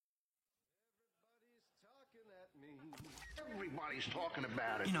Everybody's talking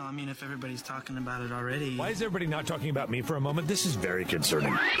about it. You know, I mean, if everybody's talking about it already... Why is everybody not talking about me for a moment? This is very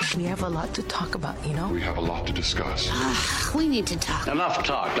concerning. We have a lot to talk about, you know? We have a lot to discuss. We need to talk. Enough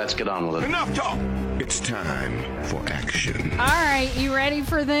talk. Let's get on with it. Enough talk! It's time for action. All right, you ready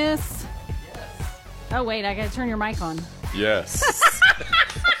for this? Yes. Oh, wait, I gotta turn your mic on. Yes.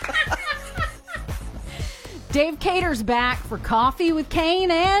 Dave Cater's back for Coffee with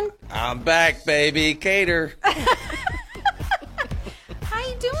Caine and... I'm back, baby. Cater. How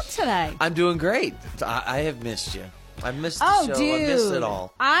you doing today? I'm doing great. I have missed you. I missed the show. Dude. I missed it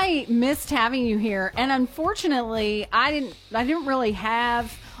all. I missed having you here, and unfortunately, I didn't really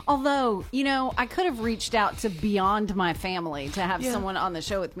have... Although, you know, I could have reached out to beyond my family to have someone on the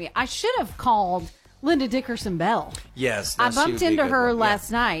show with me. I should have called Linda Dickerson Bell. Yes. I bumped into her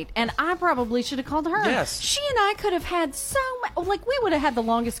last night, and I probably should have called her. Yes. She and I could have had we would have had the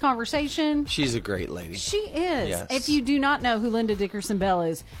longest conversation. She's a great lady. She is. Yes. If you do not know who Linda Dickerson Bell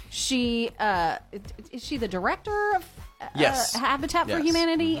is she the director of Habitat for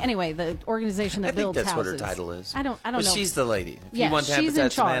Humanity? Anyway, the organization that builds houses. I think that's what her title is. I don't know. She's the lady. If you want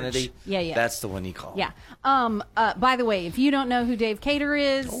Habitat for Humanity, that's the one you call. Yeah. By the way, if you don't know who Dave Cater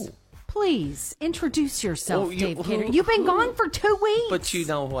is, please introduce yourself, Dave Cater. You've been gone for 2 weeks. But you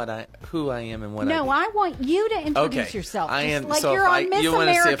know who I am and what I do. No, I want you to introduce yourself. I am. Like so you're on Miss you want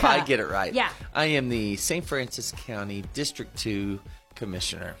to America. see if I get it right. Yeah. I am the St. Francis County District 2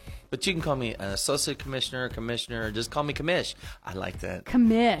 Commissioner. But you can call me an associate commissioner, or just call me Commish. I like that.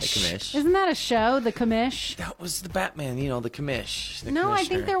 Commish. The Commish. Isn't that a show, The Commish? That was the Batman, the Commish. The no, commissioner. I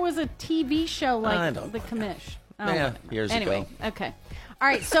think there was a TV show like The Commish. Years anyway, ago. Okay. All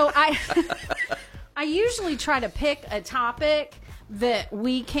right, so I usually try to pick a topic that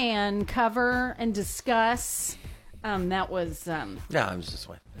we can cover and discuss. That was... Yeah, I was just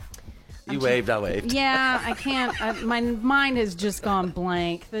waiting. You waved, I waved. Yeah, I can't. My mind has just gone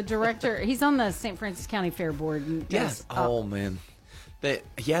blank. The director, he's on the St. Francis County Fair Board. And Yes. Oh, man.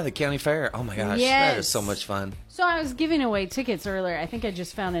 The county fair. Oh, my gosh. Yes. That is so much fun. So I was giving away tickets earlier. I think I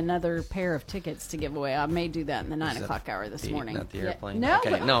just found another pair of tickets to give away. I may do that in the 9 o'clock hour this morning. Not the airplane? No,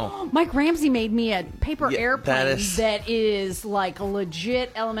 Okay, no. Mike Ramsey made me a paper airplane that is like a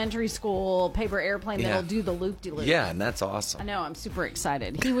legit elementary school paper airplane that'll do the loop-de-loop. Yeah, and that's awesome. I know. I'm super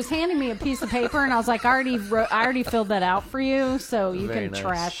excited. He was handing me a piece of paper, and I was like, I already filled that out for you, so you Very can nice.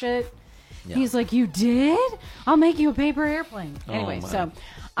 trash it. Yeah. He's like, you did? I'll make you a paper airplane. Anyway, so...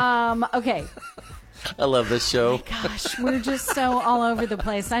 okay. I love this show. Oh my gosh, we're just so all over the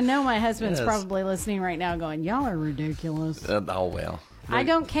place. I know my husband's probably listening right now going, y'all are ridiculous. Oh, well. I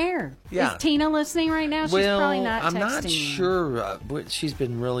don't care. Yeah. Is Tina listening right now? She's probably not texting I'm not me. sure. She's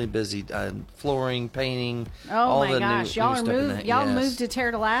been really busy flooring, painting. Oh all my the gosh, new y'all stuff in that. Y'all moved to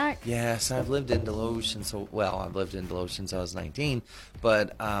Terre de Lac? Yes, I've lived in Deloge I've lived in Deloge since I was 19,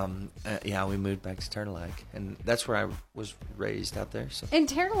 but we moved back to Terre de Lac, and that's where I was raised out there. So In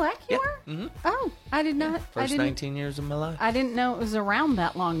Terre de Lac you were? Mm-hmm. Oh, I did not. First 19 years of my life. I didn't know it was around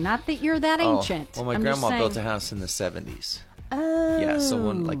that long. Not that you're that ancient. Well, my grandma built a house in the 70s. Oh. Yeah, so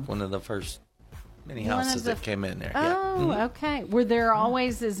one of the first many houses that came in there. Oh, okay. Were there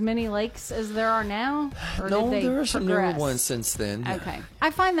always as many lakes as there are now? Or No, did they there are some newer progress? ones since then. Okay.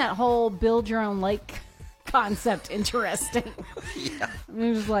 I find that whole build your own lake concept interesting. Yeah.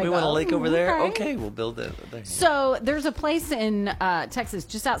 It was like, We want a lake over there? okay. Okay, we'll build it there. So there's a place in Texas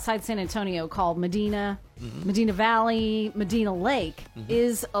just outside San Antonio called Medina. Medina Valley, Medina Lake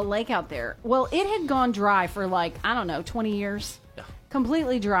is a lake out there. Well, it had gone dry for 20 years. Yeah.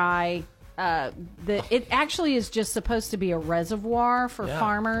 Completely dry. It actually is just supposed to be a reservoir for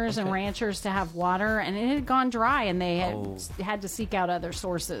farmers and ranchers to have water, and it had gone dry, and they had to seek out other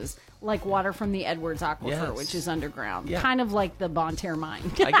sources, like water from the Edwards Aquifer, which is underground, kind of like the Bon Terre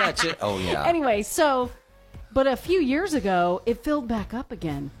mine. I got you. Oh, yeah. Anyway, but a few years ago, it filled back up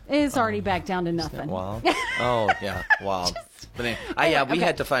again. It's already back down to nothing. Wild. Oh, yeah, wild. But anyway, we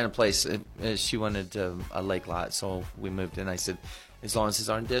had to find a place. She wanted a lake lot, so we moved in. I said, as long as it's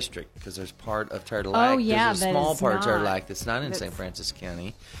our district, because there's part of Terre de Lac. Oh, yeah, there's a small part of Terre de not. Lac that's not in St. Francis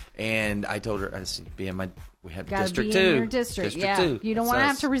County. And I told her, I said, we had Gotta District be 2. in your district, yeah. 2. You don't want to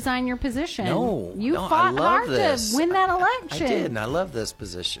have to resign your position. No. You I fought love hard this. to win that election. I did, and I love this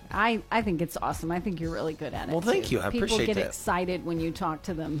position. I think it's awesome. I think you're really good at it. Well, thank you. I appreciate People get that. excited when you talk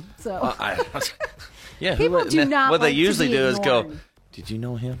to them. So yeah, people do not. What like they usually to be do is ignored. go, "Did you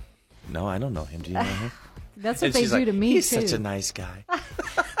know him? No, I don't know him. Do you know him?" That's what And they she's do like, to me He's too. such a nice guy.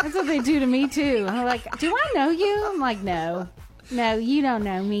 That's what they do to me too. I'm like, do I know you? I'm like, no. No, you don't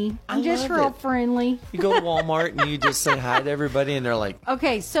know me. I'm just love real it. friendly. You go to Walmart and you just say hi to everybody, and they're like,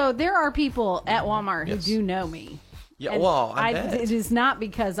 Okay, so there are people at Walmart Yes. who do know me. "Yeah, And well, I bet it is not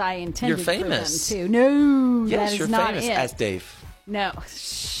because I intended You're famous. for them to. No, yes, that is you're not famous." it. Ask Dave. No,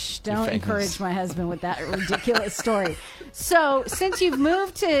 shh, don't famous. encourage my husband with that ridiculous story. So, since you've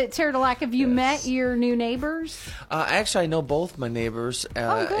moved to Terre-de-Lac, have you met your new neighbors? Actually, I know both my neighbors.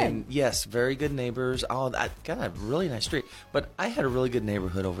 Oh, good. And yes, very good neighbors. Oh, I got a really nice street. But I had a really good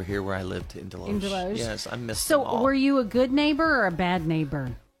neighborhood over here where I lived in Deloge. In Deloge? Yes, I missed them all. So, were you a good neighbor or a bad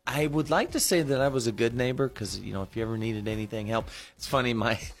neighbor? I would like to say that I was a good neighbor because, if you ever needed anything help. It's funny,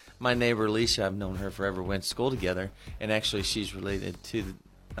 my neighbor Alicia, I've known her forever, went to school together. And actually, she's related to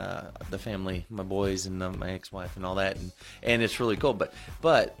the family, my boys and my ex-wife and all that. And it's really cool. But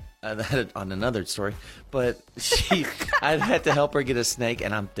that on another story. But I had to help her get a snake,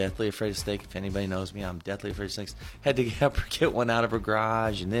 and I'm deathly afraid of snakes. If anybody knows me, I'm deathly afraid of snakes. Had to help her get one out of her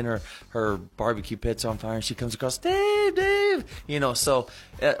garage, and then her barbecue pit's on fire, and she comes across, Dave. So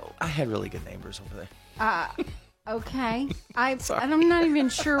I had really good neighbors over there. Okay. I'm not even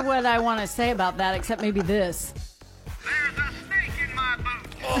sure what I want to say about that, except maybe this. There's a snake in my boot.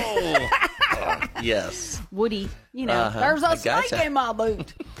 Oh, yes. Woody, there's a I snake gotcha. in my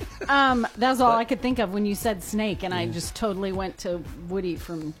boot. That's all I could think of when you said snake, and I just totally went to Woody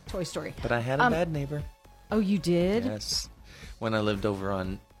from Toy Story. But I had a bad neighbor. Oh, you did? Yes. When I lived over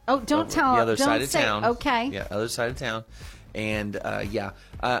on Oh, don't tell the other don't side of say, town. Okay. Yeah, other side of town. And I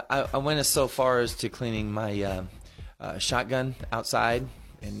went as so far as to cleaning my shotgun outside,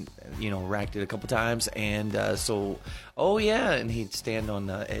 and racked it a couple times. And and he'd stand on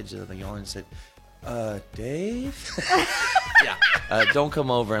the edge of the yard and said, Dave, yeah, don't come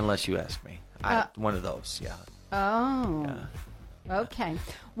over unless you ask me. One of those, yeah. Oh. Yeah. Okay.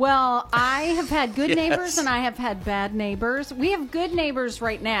 Well, I have had good Yes. neighbors and I have had bad neighbors. We have good neighbors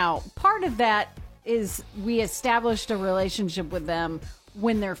right now. Part of that is we established a relationship with them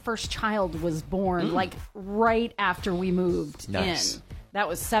when their first child was born, like right after we moved Nice. in. That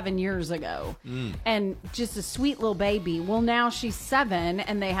was 7 years ago. And just a sweet little baby. Well, now she's 7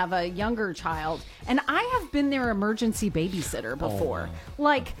 and they have a younger child. And I have been their emergency babysitter before.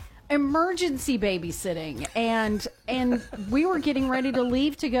 Like, emergency babysitting. And we were getting ready to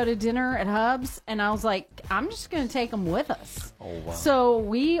leave to go to dinner at Hub's. And I was like, I'm just going to take them with us. Oh, wow. So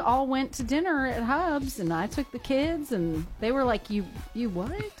we all went to dinner at Hub's and I took the kids and they were like, you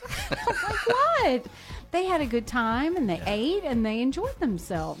what? I was like, what? They had a good time and they ate and they enjoyed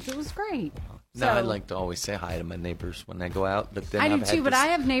themselves. It was great. No, I like to always say hi to my neighbors when I go out. But then I do I've had too, but this- I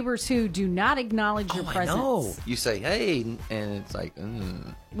have neighbors who do not acknowledge your I presence. know. You say, hey, and it's like,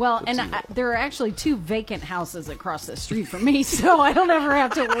 Well, and there are actually 2 vacant houses across the street from me, so I don't ever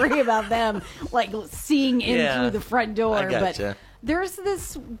have to worry about them like seeing in Yeah, through the front door. I gotcha. But there's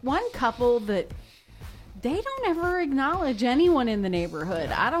this one couple that they don't ever acknowledge anyone in the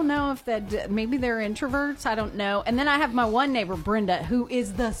neighborhood. I don't know if that maybe they're introverts. I don't know. And then I have my one neighbor, Brenda, who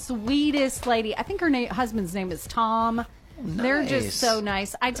is the sweetest lady. I think her husband's name is Tom. They're just Nice. so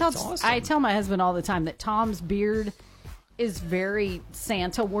nice. I awesome. tell my husband all the time that Tom's beard is very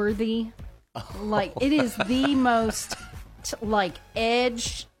Santa worthy. Like it is the most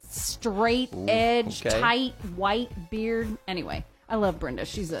edged, straight edge, okay. tight white beard. Anyway, I love Brenda.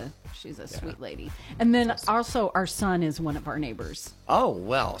 She's a sweet lady. And then also our son is one of our neighbors. oh,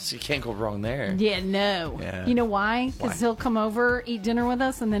 well, so you can't go wrong there. Yeah, no. Yeah. You know why? Because Why? he'll come over, eat dinner with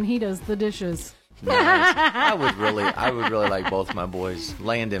us, and then he does the dishes. Nice. I would really like both my boys.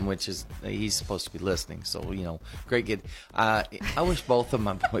 Landon, he's supposed to be listening, so great kid. I wish both of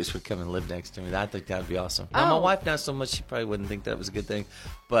my boys would come and live next to me. I think that would be awesome. Now, my Oh. wife not so much. She probably wouldn't think that was a good thing,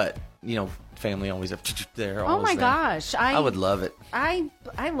 but family always up there. Oh my gosh. I would love it. I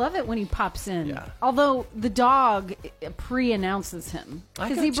love it when he pops in. Yeah. Although the dog pre-announces him. I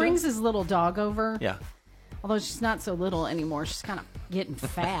Because he gotcha. brings his little dog over. Yeah. Although she's not so little anymore. She's kind of getting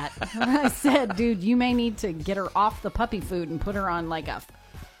fat. I said, dude, you may need to get her off the puppy food and put her on like a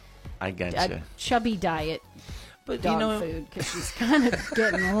I gotcha. a chubby diet But dog food because she's kind of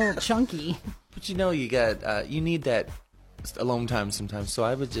getting a little chunky. But you got you need that alone time sometimes. So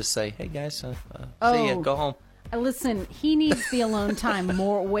I would just say, hey guys, see ya, go home. Listen, he needs the alone time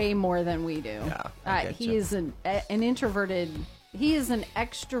way more than we do. Yeah, I getcha. He is an introverted. He is an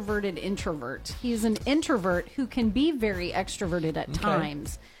extroverted introvert. He's an introvert who can be very extroverted at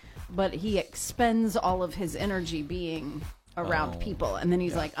times, but he expends all of his energy being around people. And then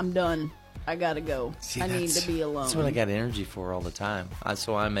he's like, I'm done. I gotta go. I need to be alone. That's what I got energy for all the time.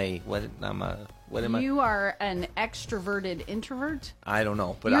 So what am I? You are an extroverted introvert? I don't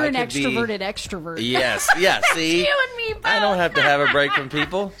know, but You're I an could extroverted extrovert. Yes, see? You and me both. I don't have to have a break from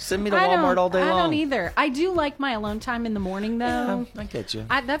people. Send me to Walmart all day long. I don't either. I do like my alone time in the morning, though. Yeah, I get you.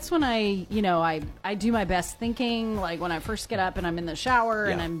 That's when I do my best thinking, like when I first get up and I'm in the shower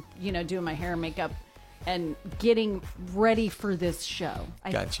and I'm, doing my hair and makeup and getting ready for this show.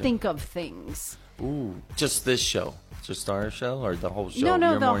 I think of things. Ooh, just this show? Just our show or the whole show?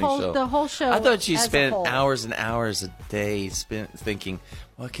 No, your morning show? The whole show. I thought you spent hours and hours a day thinking,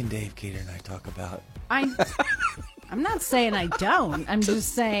 what can Dave, Kater, and I talk about? I'm not saying I don't. I'm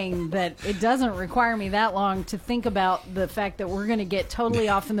just saying that it doesn't require me that long to think about the fact that we're going to get totally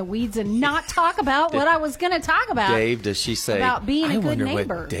off in the weeds and not talk about what I was going to talk about. Dave, does she say, about being a good neighbor? I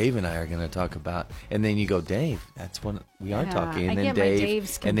wonder what Dave and I are going to talk about. And then you go, Dave, that's what we are talking. And I then get Dave, my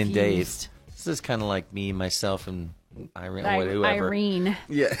Daves confused. and then Dave. This is kind of like me, myself, and whoever. Irene.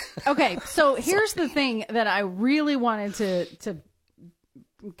 Yeah. Okay, so here's the thing that I really wanted to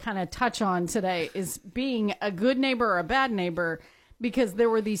kind of touch on today is being a good neighbor or a bad neighbor, because there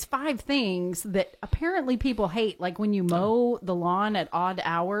were these 5 things that apparently people hate, like when you mow the lawn at odd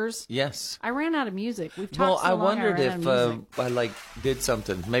hours. Yes. I ran out of music. We've talked I so long, wondered if I did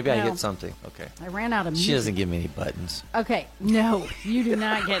something. Maybe I hit something. Okay. I ran out of music. She doesn't give me any buttons. Okay. No, you do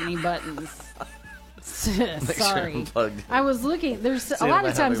not get any buttons. Sorry. I was looking. There's a lot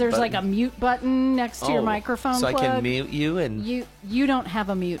of times there's like a mute button next to your microphone so plug. I can mute you and you don't have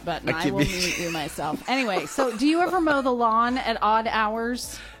a mute button. I will mute you myself. Anyway, so do you ever mow the lawn at odd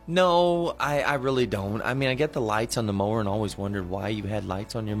hours? No, I really don't. I mean, I get the lights on the mower and always wondered why you had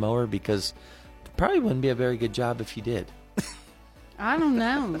lights on your mower, because it probably wouldn't be a very good job if you did. I don't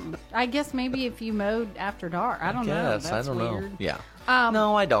know. I guess maybe if you mowed after dark. I don't know. That's I don't weird. know. Yeah.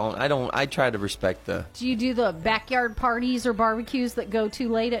 No, I don't. I try to respect the... Do you do the backyard parties or barbecues that go too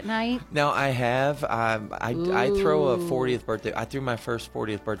late at night? No, I have. I throw a 40th birthday. I threw my first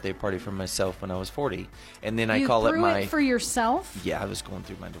 40th birthday party for myself when I was 40. And then I call it my... You threw it for yourself? Yeah, I was going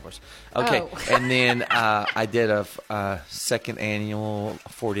through my divorce. Okay. And then I did a second annual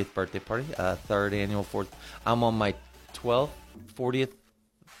 40th birthday party, third annual 4th. I'm on my 12th, 40th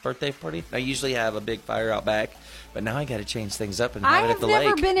birthday party. I usually have a big fire out back, but now I got to change things up and have it at the lake. I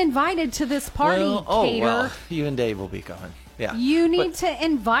have never been invited to this party, Kater. Well, you and Dave will be going. Yeah. You need to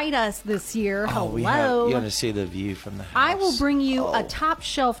invite us this year. Hello. You want to see the view from the house. I will bring you a top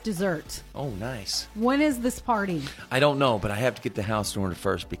shelf dessert. Oh, nice. When is this party? I don't know, but I have to get the house in order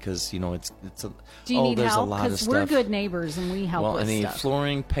first because, it's a... Do you need there's help? A lot of Because stuff. we're good neighbors and we help with I need stuff.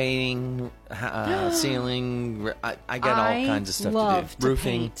 flooring, painting, ceiling. I got all kinds of stuff to do.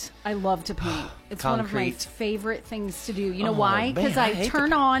 Roofing. Paint. I love to paint. It's one of my Concrete. favorite things to do. You know why? Because man, I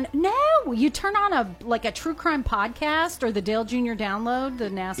turn on... No! You turn on a true crime podcast or the Dale Jr. Download, the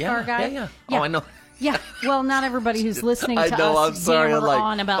NASCAR guy. Yeah. Oh, I know. Yeah, well, not everybody who's listening to us yammer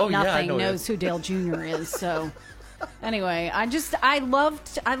on about nothing knows who Dale Jr. is. So, anyway, I love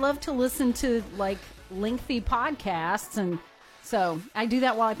to listen to like lengthy podcasts, and so I do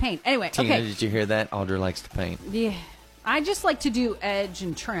that while I paint. Anyway, Tina, okay. Did you hear that? Audra likes to paint. Yeah, I just like to do edge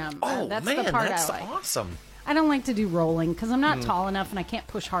and trim. Oh that's man, the part that's I like. awesome. I don't like to do rolling because I'm not tall enough and I can't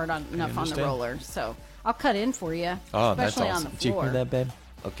push hard enough on the roller. So I'll cut in for you, Oh, that's especially awesome. on the Did you floor. hear that, babe?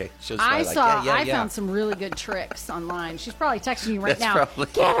 Okay. I found some really good tricks online. She's probably texting you right That's now. probably-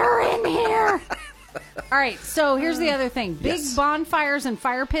 Get her in here. All right, so here's the other thing. Big Yes. bonfires and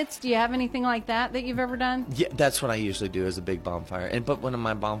fire pits. Do you have anything like that you've ever done? Yeah, that's what I usually do is a big bonfire. But when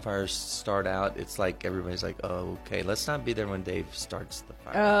my bonfires start out, it's like everybody's like, "Oh, okay, let's not be there when Dave starts the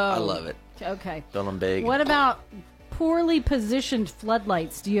fire." I love it. Okay. Build them big. What about poorly positioned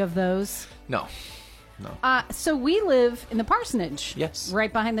floodlights? Do you have those? No. So we live in the parsonage. Yes.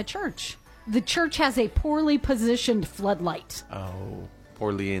 Right behind the church. The church has a poorly positioned floodlight. Oh,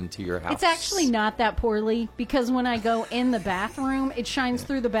 poorly into your house. It's actually not that poorly because when I go in the bathroom, it shines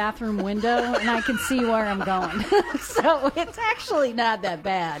through the bathroom window and I can see where I'm going. So it's actually not that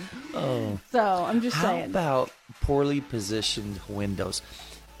bad. Oh. So I'm just saying. How about poorly positioned windows?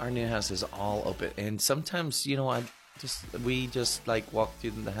 Our new house is all open, and sometimes we just like walk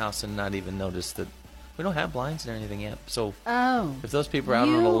through the house and not even notice that we don't have blinds or anything yet. So if those people are out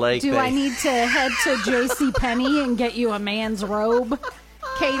on the lake, I need to head to JCPenney and get you a man's robe?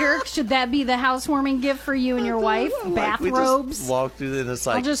 Kater, should that be the housewarming gift for you and your wife? Bathrobes? We just walk through and it's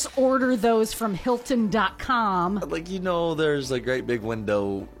like... I'll just order those from Hilton.com. Like, there's a great big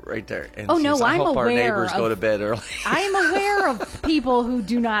window right there. And I'm I hope aware our neighbors go to bed early. I am aware of people who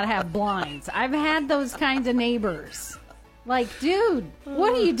do not have blinds. I've had those kinds of neighbors. Like, dude,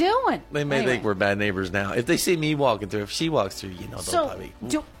 what are you doing? They may think we're bad neighbors now. If they see me walking through, if she walks through, they'll So, probably.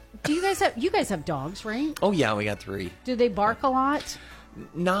 do you guys have dogs, right? Oh yeah, we got 3. Do they bark a lot?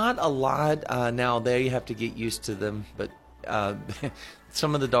 Not a lot. Now they have to get used to them, but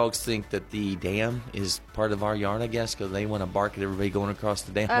some of the dogs think that the dam is part of our yard, I guess, because they want to bark at everybody going across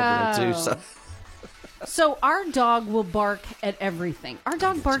the dam over there too. So. So our dog will bark at everything. Our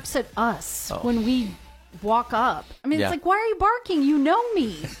dog barks at us when we walk up. I mean, it's like, why are you barking? You know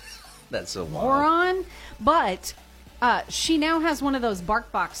me. That's so wild. Moron. But she now has one of those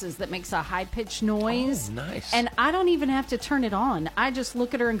bark boxes that makes a high-pitched noise. Oh, nice. And I don't even have to turn it on. I just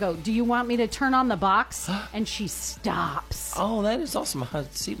look at her and go, do you want me to turn on the box? And she stops. Oh, that is awesome.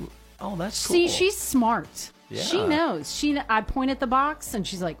 See, that's cool. See, she's smart. Yeah. She knows. I point at the box, and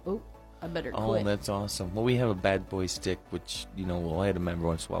she's like, oh, I better quit. Oh, that's awesome. Well, we have a bad boy stick, which, we'll hit them every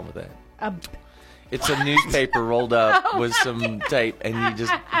once in a while with that. It's a newspaper rolled up with some tape, and you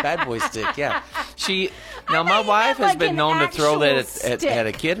just bad boy stick. Yeah, now my wife has been known to throw that at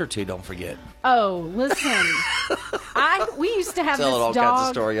a kid or two. Don't forget. Oh, listen, we used to have Tell this all dog. kinds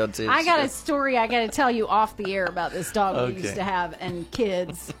of story on TV. I got a story I got to tell you off the air about this dog we used to have and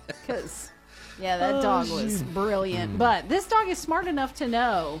kids, because that dog was brilliant. But this dog is smart enough to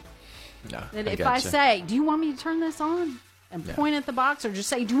know that if I say, "Do you want me to turn this on?" and point at the box, or just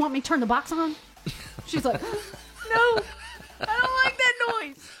say, "Do you want me to turn the box on?" She's like, no, I don't like that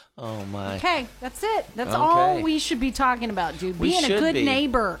noise. Oh, my. Okay, that's it. That's all we should be talking about, dude. Being a good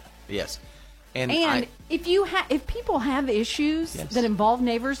neighbor. Yes. And if people have issues that involve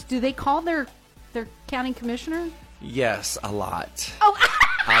neighbors, do they call their county commissioner? Yes, a lot. Oh,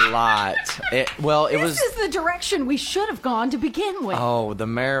 a lot. This is the direction we should have gone to begin with. Oh, the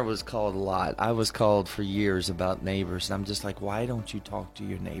mayor was called a lot. I was called for years about neighbors, and I'm just like, why don't you talk to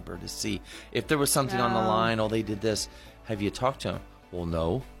your neighbor to see if there was something on the line? Oh, they did this. Have you talked to him? Well,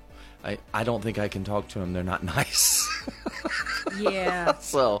 no. I don't think I can talk to them. They're not nice. Yeah.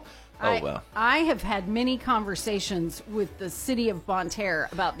 So, I have had many conversations with the city of Bonne Terre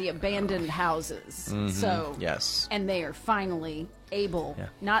about the abandoned houses. Mm-hmm. So, yes. And they are finally able,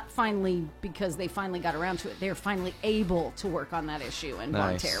 not finally because they finally got around to it, they're finally able to work on that issue in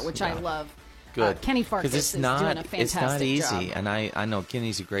Bonne Terre, which I love. Good. Kenny Farkas is doing a fantastic job. It's not easy, and I know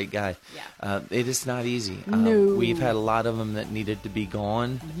Kenny's a great guy. Yeah. It is not easy. No. We've had a lot of them that needed to be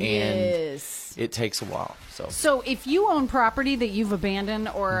gone, and it takes a while. So if you own property that you've abandoned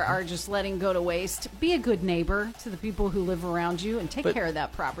or are just letting go to waste, be a good neighbor to the people who live around you and take care of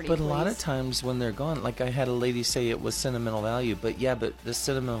that property, But please. a lot of times when they're gone, like I had a lady say it was sentimental value, but the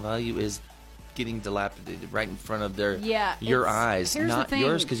sentimental value is getting dilapidated right in front of your eyes, not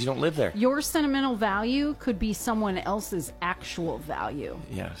yours, because you don't live there. Your sentimental value could be someone else's actual value.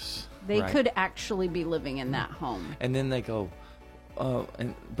 Yes. They could actually be living in that home. And then they go,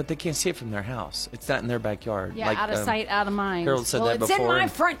 but they can't see it from their house. It's not in their backyard. Yeah, out of sight, out of mind. Harold said that before. It's in my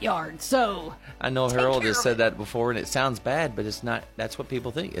front yard, so I know Harold has said that before, and it sounds bad, but it's not. That's what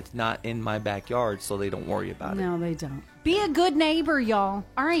people think. It's not in my backyard, so they don't worry about it. No, they don't. Be a good neighbor, y'all.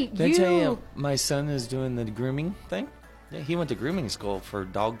 All right, Did I tell you my son is doing the grooming thing? Yeah, he went to grooming school for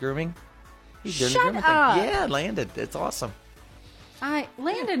dog grooming. He's doing the grooming thing. Yeah, Landon. It's awesome.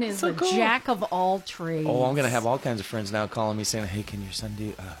 Landon is a jack of all trades. Oh, I'm going to have all kinds of friends now calling me saying, hey, can your son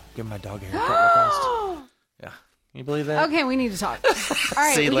give my dog a haircut request? Yeah. Can you believe that? Okay, we need to talk. All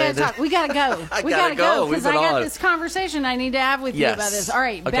right, See, we got to talk. We got to go. We got to go because I got this conversation I need to have with you about this. All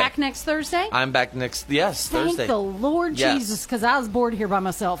right, back next Thursday? I'm back Thursday. Thank the Lord Jesus, because I was bored here by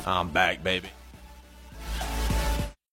myself. I'm back, baby.